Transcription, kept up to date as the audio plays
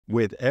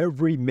With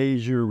every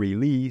major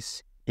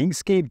release,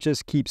 Inkscape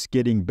just keeps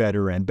getting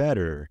better and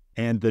better,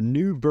 and the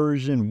new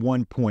version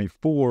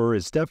 1.4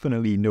 is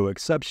definitely no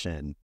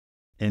exception.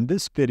 In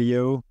this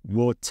video,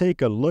 we'll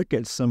take a look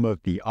at some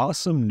of the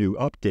awesome new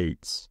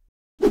updates.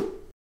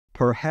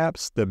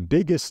 Perhaps the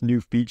biggest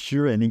new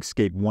feature in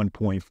Inkscape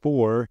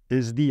 1.4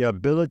 is the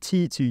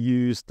ability to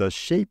use the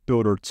Shape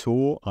Builder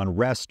tool on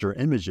raster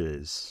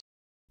images.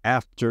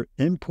 After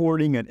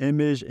importing an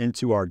image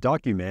into our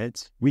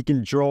document, we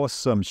can draw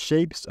some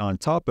shapes on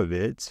top of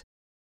it,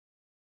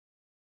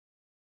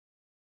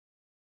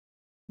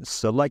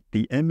 select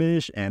the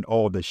image and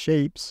all the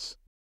shapes,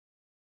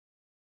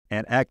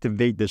 and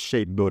activate the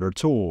Shape Builder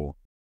tool.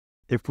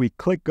 If we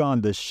click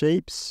on the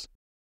shapes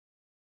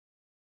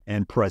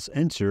and press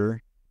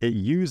Enter, it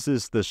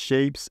uses the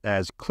shapes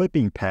as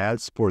clipping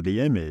paths for the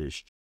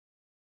image.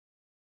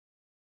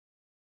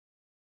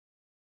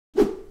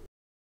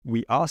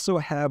 We also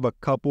have a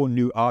couple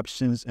new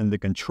options in the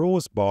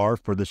controls bar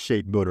for the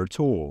Shape Builder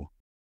tool.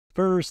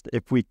 First,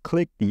 if we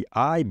click the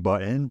I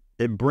button,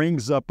 it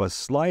brings up a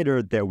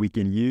slider that we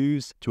can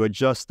use to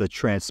adjust the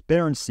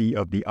transparency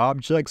of the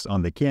objects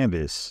on the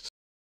canvas.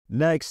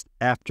 Next,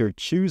 after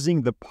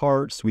choosing the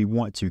parts we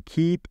want to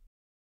keep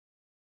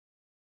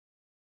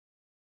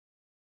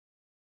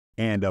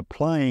and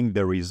applying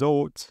the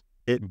result,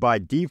 it by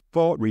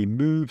default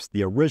removes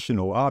the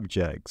original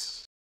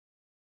objects.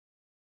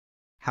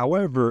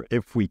 However,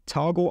 if we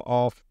toggle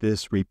off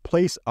this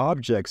Replace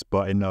Objects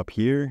button up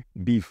here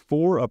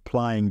before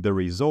applying the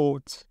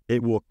result,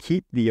 it will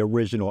keep the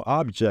original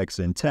objects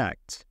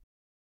intact.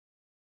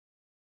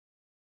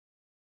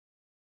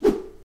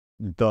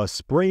 The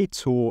Spray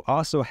tool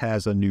also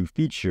has a new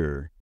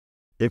feature.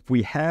 If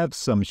we have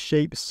some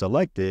shapes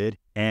selected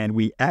and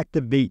we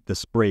activate the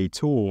Spray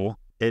tool,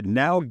 it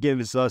now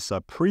gives us a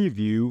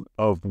preview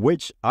of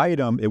which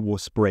item it will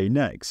spray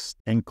next,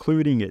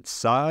 including its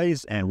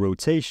size and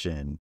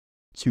rotation.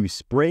 To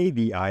spray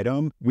the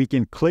item, we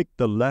can click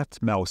the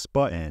left mouse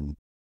button.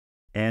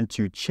 And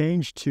to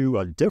change to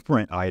a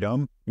different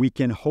item, we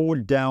can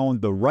hold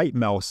down the right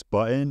mouse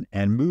button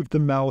and move the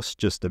mouse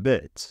just a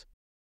bit.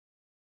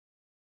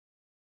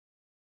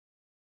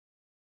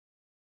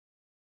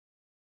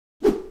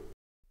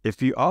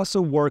 If you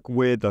also work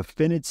with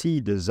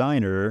Affinity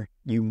Designer,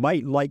 you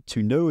might like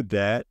to know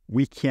that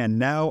we can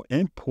now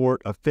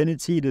import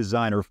Affinity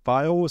Designer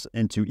files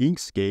into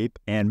Inkscape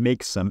and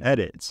make some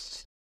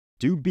edits.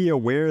 Do be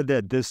aware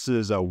that this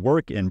is a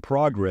work in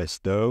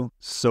progress though,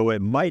 so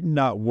it might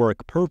not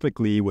work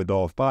perfectly with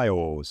all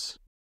files.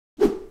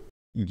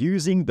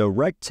 Using the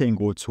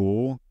Rectangle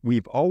tool,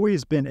 we've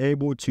always been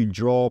able to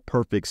draw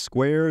perfect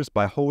squares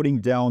by holding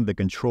down the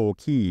Control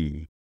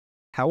key.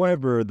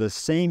 However, the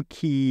same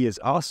key is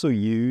also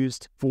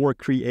used for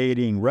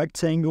creating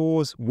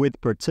rectangles with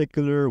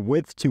particular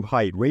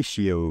width-to-height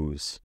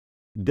ratios.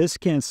 This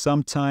can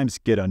sometimes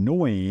get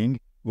annoying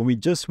when we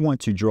just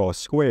want to draw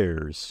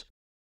squares.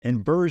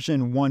 In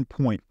version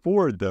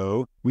 1.4,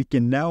 though, we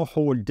can now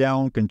hold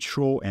down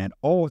Ctrl and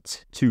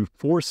Alt to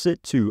force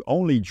it to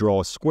only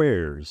draw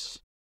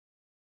squares.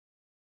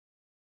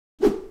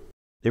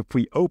 If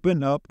we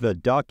open up the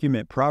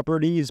document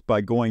properties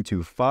by going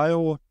to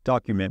File,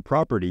 Document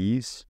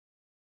Properties,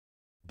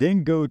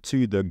 then go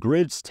to the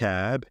Grids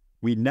tab,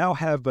 we now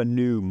have a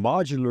new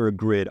Modular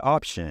Grid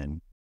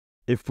option.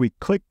 If we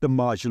click the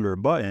Modular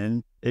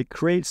button, it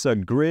creates a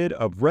grid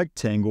of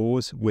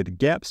rectangles with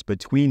gaps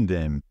between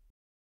them.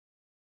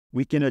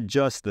 We can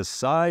adjust the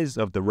size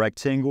of the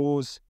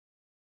rectangles,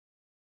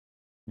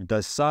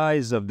 the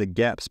size of the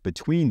gaps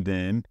between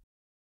them,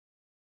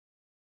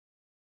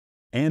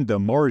 and the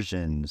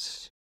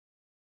margins.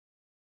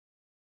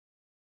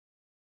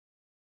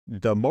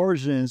 The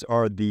margins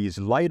are these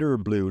lighter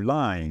blue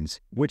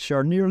lines, which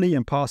are nearly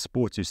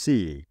impossible to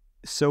see,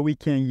 so we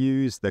can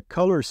use the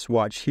color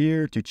swatch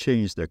here to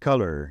change the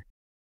color.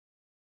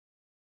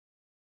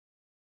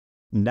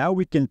 Now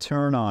we can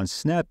turn on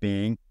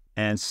snapping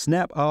and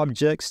snap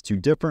objects to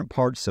different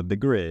parts of the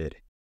grid.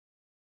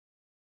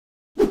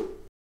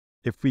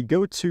 If we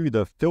go to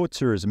the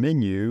Filters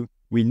menu,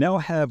 we now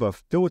have a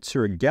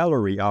Filter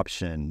Gallery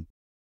option.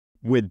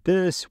 With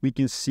this, we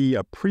can see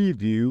a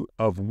preview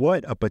of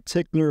what a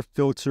particular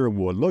filter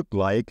will look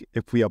like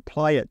if we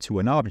apply it to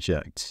an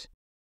object.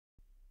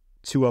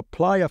 To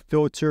apply a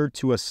filter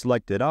to a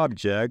selected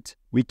object,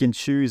 we can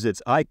choose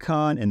its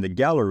icon in the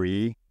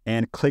gallery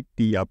and click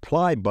the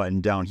Apply button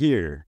down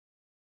here.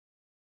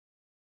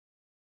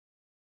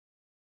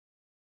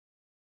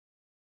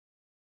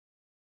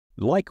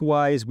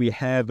 Likewise, we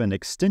have an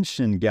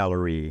extension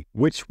gallery,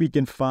 which we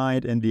can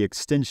find in the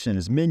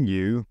Extensions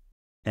menu,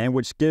 and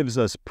which gives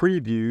us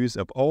previews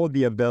of all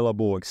the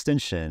available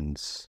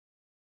extensions.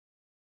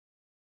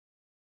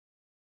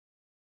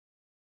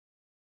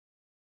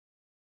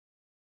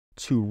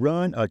 To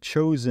run a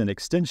chosen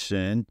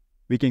extension,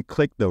 we can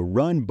click the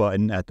Run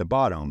button at the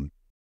bottom.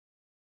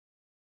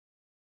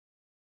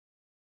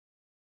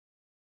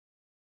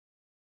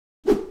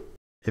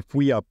 If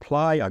we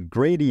apply a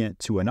gradient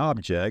to an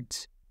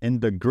object, In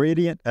the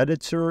gradient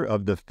editor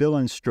of the fill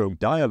and stroke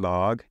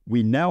dialog,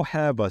 we now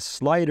have a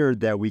slider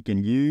that we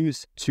can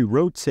use to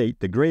rotate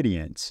the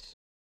gradients.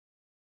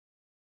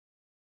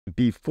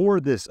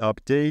 Before this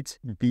update,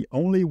 the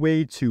only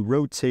way to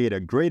rotate a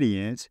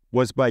gradient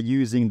was by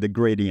using the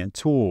gradient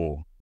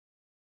tool.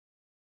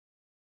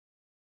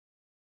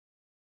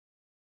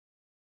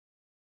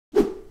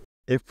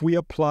 If we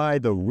apply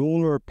the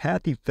ruler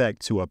path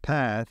effect to a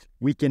path,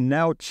 we can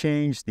now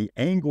change the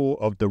angle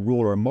of the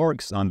ruler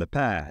marks on the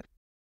path.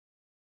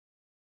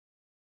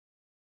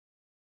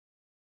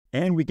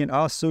 And we can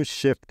also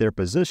shift their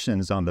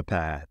positions on the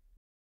path.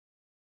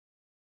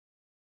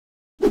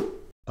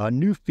 A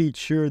new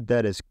feature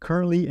that is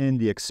currently in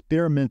the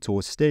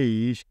experimental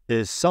stage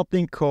is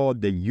something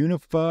called the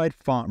Unified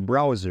Font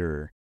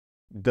Browser.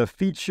 The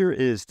feature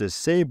is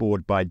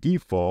disabled by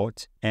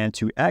default, and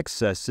to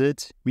access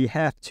it, we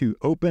have to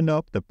open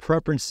up the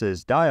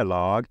Preferences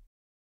dialog,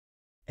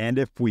 and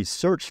if we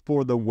search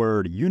for the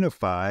word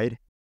Unified,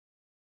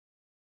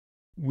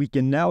 we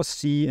can now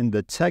see in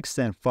the Text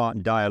and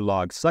Font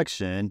dialog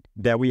section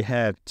that we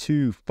have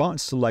two font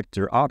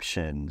selector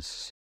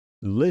options: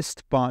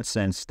 List Fonts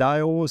and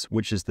Styles,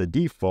 which is the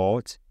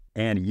default,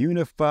 and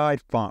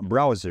Unified Font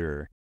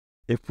Browser.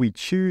 If we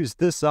choose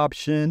this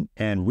option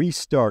and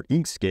restart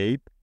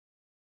Inkscape,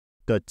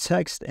 the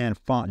Text and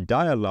Font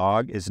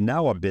dialog is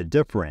now a bit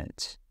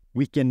different.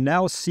 We can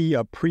now see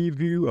a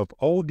preview of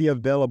all the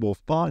available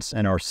fonts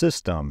in our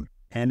system,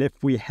 and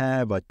if we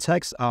have a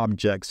text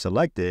object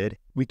selected,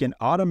 we can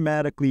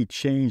automatically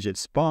change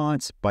its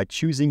fonts by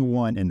choosing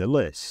one in the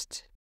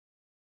list.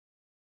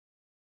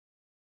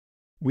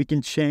 We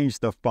can change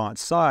the font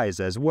size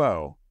as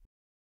well.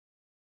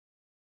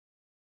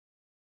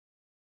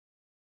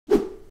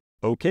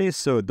 Okay,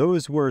 so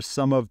those were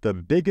some of the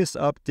biggest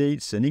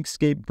updates in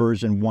Inkscape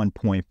version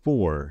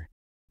 1.4.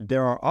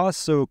 There are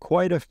also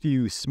quite a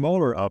few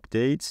smaller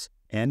updates,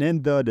 and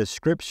in the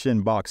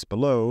description box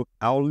below,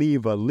 I'll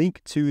leave a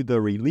link to the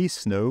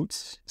release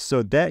notes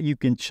so that you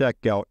can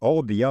check out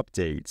all the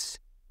updates.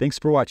 Thanks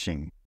for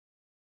watching.